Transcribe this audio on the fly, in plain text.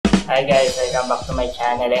Hi guys, welcome back to my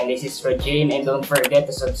channel, and this is Rojayne, and don't forget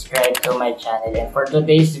to subscribe to my channel. And for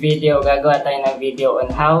today's video, gagawa tayo ng video on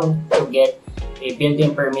how to get a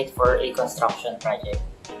building permit for a construction project.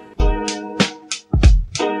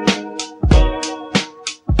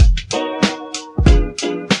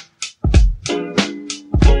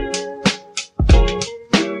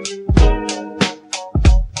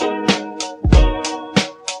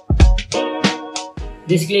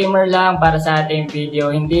 Disclaimer lang para sa ating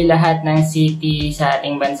video, hindi lahat ng city sa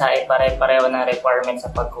ating bansa ay pare-pareho ng requirements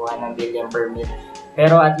sa pagkuha ng building permit.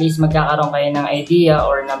 Pero at least magkakaroon kayo ng idea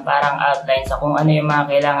or ng parang outline sa kung ano yung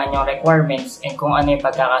mga kailangan yung requirements and kung ano yung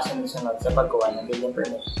pagkakasunod-sunod sa pagkuha ng building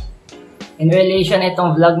permit. In relation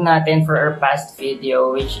itong vlog natin for our past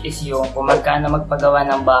video, which is yung kung magkano magpagawa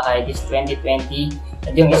ng bahay this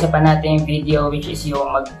 2020, at yung isa pa natin yung video which is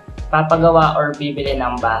yung magpapagawa or bibili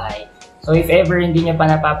ng bahay. So if ever hindi nyo pa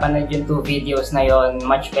napapanood yung 2 videos na yon,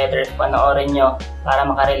 much better if panoorin nyo para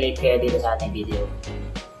makarelate kayo dito sa ating video.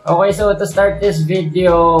 Okay, so to start this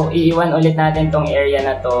video, iiwan ulit natin tong area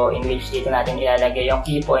na to in which dito natin ilalagay yung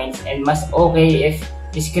key points, and mas okay if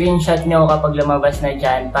screenshot nyo kapag lumabas na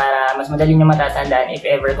dyan para mas madali nyo matatandaan if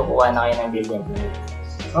ever kukuha na kayo ng building permit.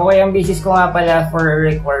 Okay, ang basis ko nga pala for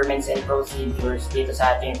requirements and procedures dito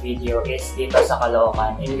sa ating video is dito sa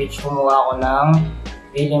Caloocan, in which kumuha ako ng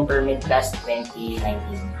building permit last 2019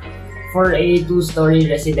 for a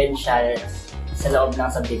 2-story residential sa loob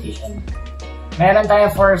ng subdivision. Meron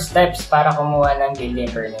tayong 4 steps para kumuha ng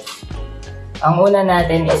building permit. Ang una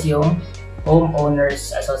natin is yung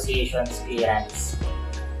Homeowners Association's clearance.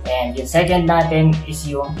 And yung second natin is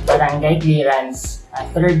yung barangay clearance.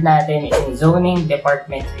 Ang third natin is yung zoning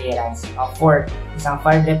department clearance. Ang fourth, isang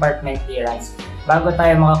fire department clearance bago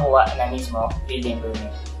tayo makakuha na mismo building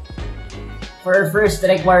permit. For our first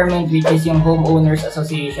requirement, which is yung Homeowners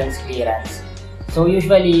Association's clearance. So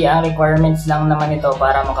usually, ang requirements lang naman ito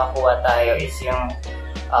para makakuha tayo is yung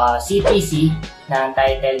CTC ng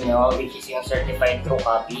title nyo, which is yung Certified True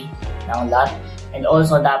Copy ng lot. And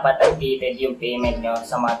also, dapat updated yung payment nyo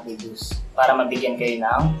sa monthly dues para mabigyan kayo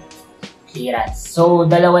ng clearance. So,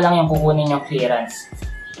 dalawa lang yung kukunin yung clearance.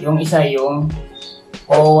 Yung isa yung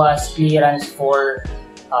OWA's clearance for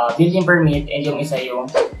building permit, and yung isa yung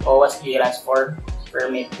OWA's clearance for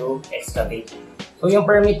permit to excavate. So yung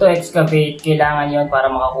permit to excavate, kailangan yon para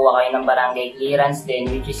makakuha kayo ng barangay clearance din,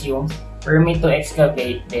 which is yung permit to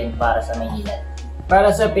excavate din para sa Maynila. Para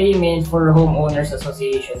sa payment for Homeowners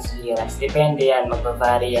Association's clearance, depende yan,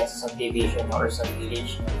 magbavari yan sa subdivision or sa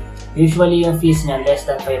village. Usually yung fees niyan less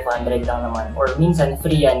than 500 lang naman, or minsan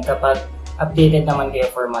free yan kapag updated naman kayo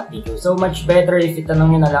for monthly due. So much better if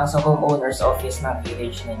itanong nyo na lang sa homeowner's office ng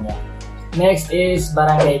village ninyo. Next is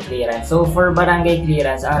barangay clearance. So for barangay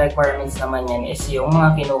clearance, ang requirements naman yan is yung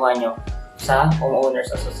mga kinuha nyo sa Homeowners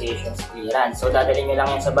Association's clearance. So dadalhin nyo lang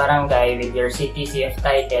yan sa barangay with your CTCF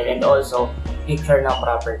title and also picture ng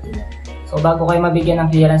property nyo. So bago kayo mabigyan ng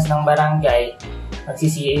clearance ng barangay,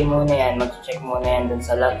 magsi-CA muna yan, mag-check muna yan dun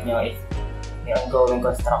sa lot nyo if may ongoing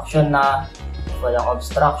construction na, walang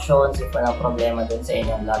obstructions, if walang problema dun sa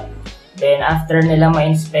inyong lot. Then, after nila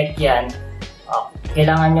ma-inspect yan,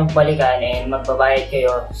 kailangan nyo balikan and magbabayad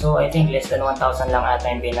kayo. So, I think less than 1,000 lang ata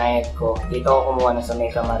yung binayad ko. Dito ako kumuha na sa may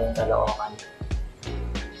Kamarin, Caloocan.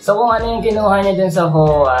 So, kung ano yung kinuha nyo dun sa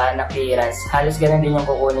HOA na clearance, halos ganun din yung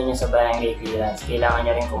kukunin nyo sa barangay clearance. Kailangan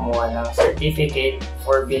nyo rin kumuha ng certificate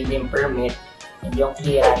for building permit and yung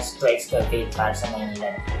clearance to excavate para sa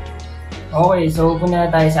Maynila. Okay, so punta na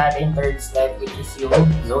tayo sa ating third step, which is yung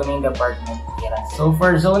zoning department clearance. So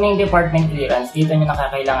for zoning department clearance, dito nyo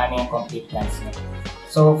nakakailangan yung complete plans nyo.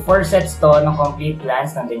 So 4 sets to ng complete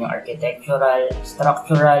plans. Nandun yung architectural,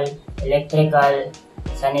 structural, electrical,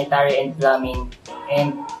 sanitary and plumbing,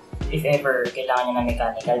 and if ever, kailangan nyo ng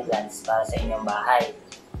mechanical plans para sa inyong bahay.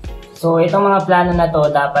 So itong mga plano na to,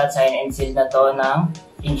 dapat sign and seal na to ng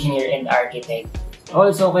engineer and architect.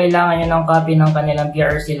 Also, kailangan nyo ng copy ng kanilang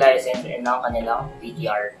PRC license and ng kanilang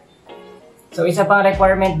PTR. So, isa pang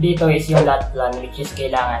requirement dito is yung lot plan, which is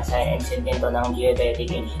kailangan sign and seal din to ng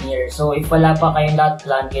geodetic engineer. So, if wala pa kayong lot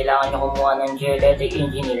plan, kailangan nyo kumuha ng geodetic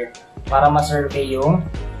engineer para ma-survey yung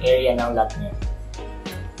area ng lot nyo.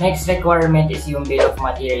 Next requirement is yung bill of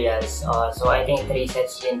materials. So, I think 3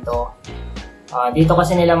 sets din to. Dito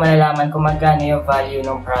kasi nila malalaman kung magkano yung value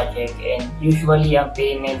ng project, and usually ang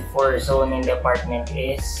payment for zoning department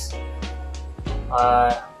is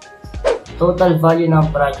total value ng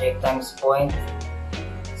project times 0.001.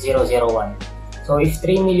 So if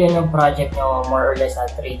 3 million yung project nyo, more or less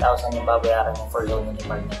at 3,000 yung babayaran nyo for zoning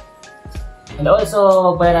department. And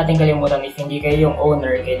also, pwede natin kalimutan if hindi kayo yung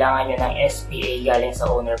owner, kailangan nyo ng SPA galing sa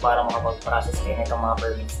owner para makapag-process kayo nitong mga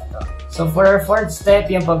permits na to. So for our fourth step,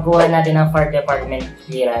 yung pagkuha natin ng fire department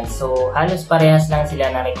clearance. So halos parehas lang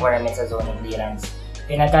sila ng requirements sa zoning clearance.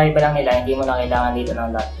 Pinagkaiba lang nila, hindi mo na kailangan dito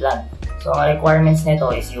ng lot plan. So ang requirements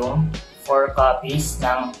nito is yung 4 copies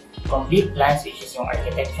ng complete plans, which is yung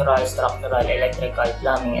architectural, structural, electrical,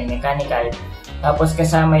 plumbing, and mechanical. Tapos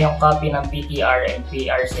kasama yung copy ng PTR and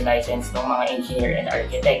PRC license ng mga engineer and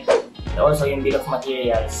architect. And also yung bill of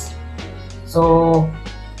materials. So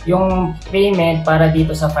yung payment para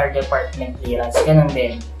dito sa fire department clearance, ganun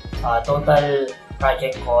din. Total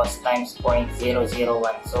project cost times 0.001.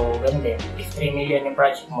 So ganun din. If 3 million yung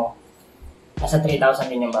project mo, nasa 3,000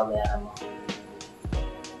 din yung babayaran mo.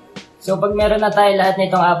 So pag meron na tayo lahat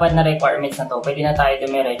nitong 4 na requirements na to, pwede na tayo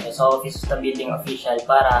dumiretso sa Office of the Building Official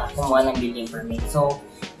para kumuha ng building permit. So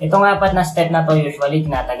itong 4 na step na to, usually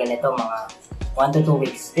tinatagal nito mga 1 to 2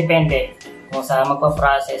 weeks. Depende kung saan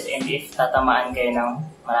magpa-process and if tatamaan kayo ng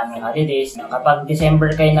maraming holidays. Kapag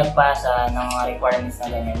December kayo nagpasa ng mga requirements na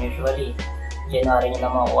ganyan, usually January nyo na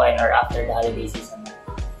makukuha or after the holiday season.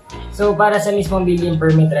 So para sa mismong building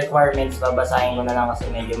permit requirements, babasahin ko na lang kasi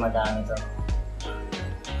medyo madami ito.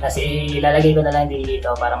 Kasi ilalagay ko na lang din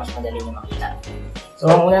dito para mas madali nyo makita. So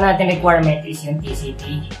ang una natin requirement is yung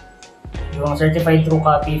TCT, yung Certified True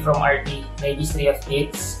Copy from RT, Registry of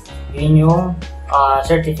Deeds. Yun yung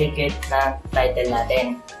certificate na title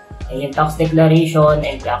natin. And yung tax declaration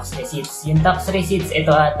and tax receipts. Yung tax receipts, ito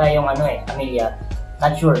ata yung Amelia.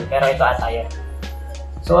 Not sure, pero ito ata yun.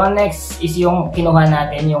 So ang next is yung kinuha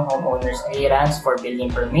natin, yung homeowner's clearance for building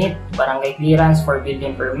permit, barangay clearance for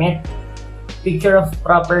building permit, picture of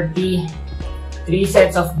property, 3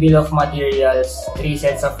 sets of bill of materials, 3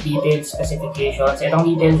 sets of detailed specifications. Itong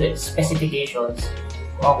detailed specifications,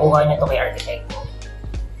 makukuha nyo ito kay architect.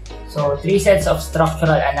 So 3 sets of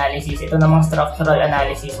structural analysis. Ito namang structural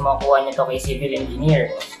analysis, makukuha nyo ito kay civil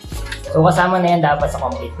engineer. So kasama na yan dapat sa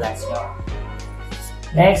complete plans nyo.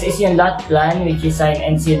 Next is yung lot plan, which is signed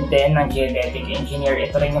and sealed din ng geodetic engineer.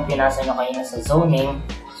 Ito rin yung pinasa nyo kayo sa zoning.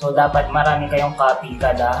 So dapat marami kayong copy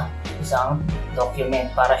kada isang document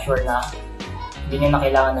para sure na hindi nyo na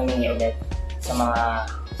kailangan humingi ulit sa mga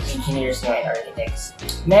engineers nyo and architects.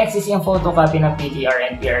 Next is yung photocopy ng PTR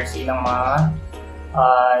and PRC ng mga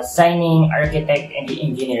signing architect and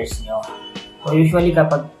engineers nyo. So usually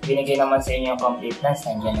kapag binigay naman sa inyo yung complete plans,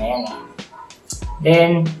 nandiyan na yan.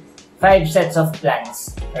 Then 5 sets of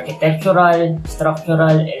plans. Architectural,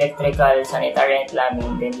 structural, electrical, sanitary and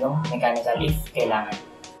plumbing, then yung mechanical if kailangan.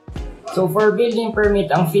 So for building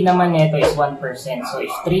permit, ang fee naman nito is 1%. So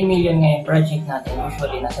if 3 million ngayon project natin,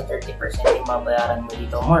 usually nasa 30% yung mabayaran mo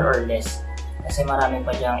dito, more or less. Kasi marami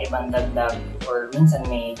pa diyang ibang dagdag or minsan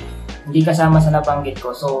may hindi kasama sa nabanggit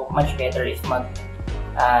ko. So much better if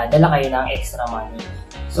dala kayo ng extra money.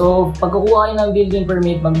 So pag kukuha kayo ng building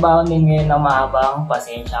permit, magbaon din ngayon ng mahabang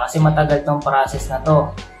pasensya kasi matagal tong process na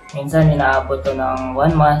to. Minsan inaabot to ng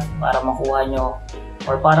 1 month para makuha nyo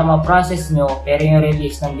or para ma-process nyo, pero yung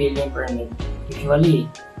release ng building permit, usually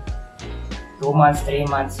 2 months, 3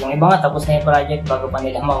 months. Yung iba nga tapos na yung project bago pa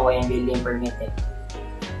nila makuha yung building permit eh.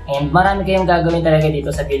 And marami kayong gagawin talaga dito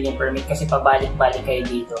sa building permit kasi pabalik-balik kayo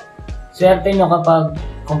dito. Swerte nyo kapag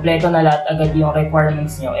kompleto na lahat agad yung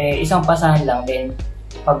requirements nyo, isang pasahan lang din.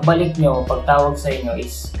 Pagbalik nyo, pagtawag sa inyo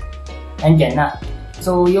is nandyan na.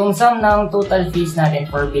 So, yung sum ng total fees natin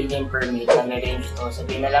for building permit, nag-range to.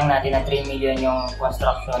 Sabihin na lang natin na 3 million yung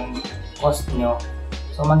construction cost nyo.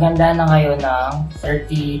 So, maganda na kayo ng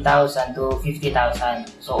 30,000 to 50,000.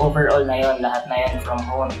 So, overall na yon, lahat na yon from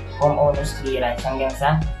homeowner's clearance hanggang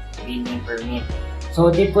sa building permit. So,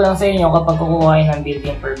 tip ko lang sa inyo, kapag kukuha kayo ng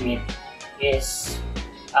building permit is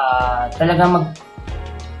talaga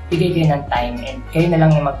magbigay kayo ng time and kayo na lang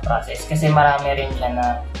yung mag-process. Kasi marami rin dyan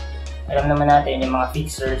na alam naman natin yung mga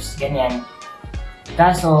fixers, ganyan.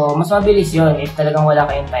 Kaso, mas mabilis yon if talagang wala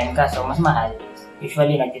kayong time. Kaso, mas mahal.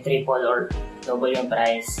 Usually, nagti-triple or double yung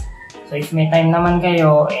price. So, if may time naman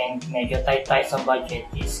kayo and medyo tight sa budget,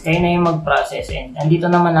 is kayo na yung mag-process. And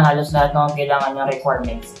andito naman na halos lahat ng kailangan yung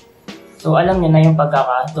requirements. So, alam nyo na yung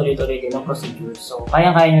pagkakatuloy-tuloy din ng procedure. So,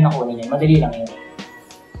 kayang-kaya nyo na kunin yun. Madali lang yun.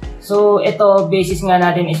 So, ito, basis nga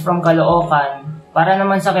natin is from Caloocan. Para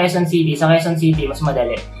naman sa Quezon City. Sa Quezon City, mas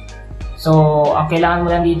madali. So, ang kailangan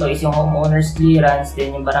mo lang dito is yung homeowner's clearance,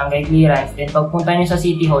 then yung barangay clearance, then pagpunta nyo sa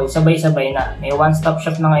City Hall, sabay-sabay na. May one-stop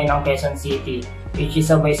shop na ngayon ang Quezon City, which is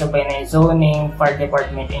sabay-sabay na yung zoning, fire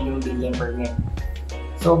department, and yung building permit.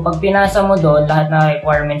 So, pag pinasa mo doon, lahat na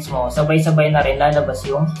requirements mo, sabay-sabay na rin lalabas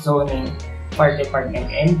yung zoning, fire department,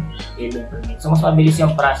 and building permit. So, mas mabilis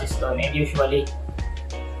yung process doon, and usually,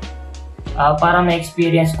 para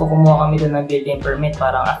ma-experience ko, kumuha kami doon ng building permit.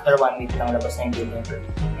 Parang after 1 week lang labas na yung building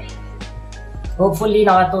permit. Hopefully,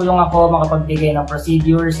 nakatulong ako makapagbigay ng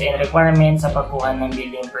procedures and requirements sa pagkuha ng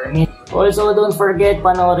building permit. Also, don't forget,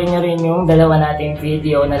 panoorin nyo rin yung dalawa nating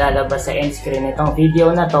video na lalabas sa end screen nitong video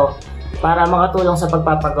na to para makatulong sa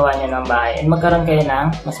pagpapagawa nyo ng bahay and magkaroon kayo ng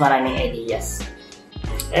mas maraming ideas.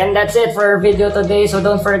 And that's it for our video today. So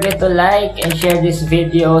don't forget to like and share this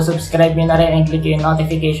video. Subscribe nyo na rin and click yung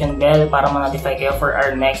notification bell para ma-notify kayo for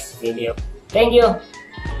our next video. Thank you!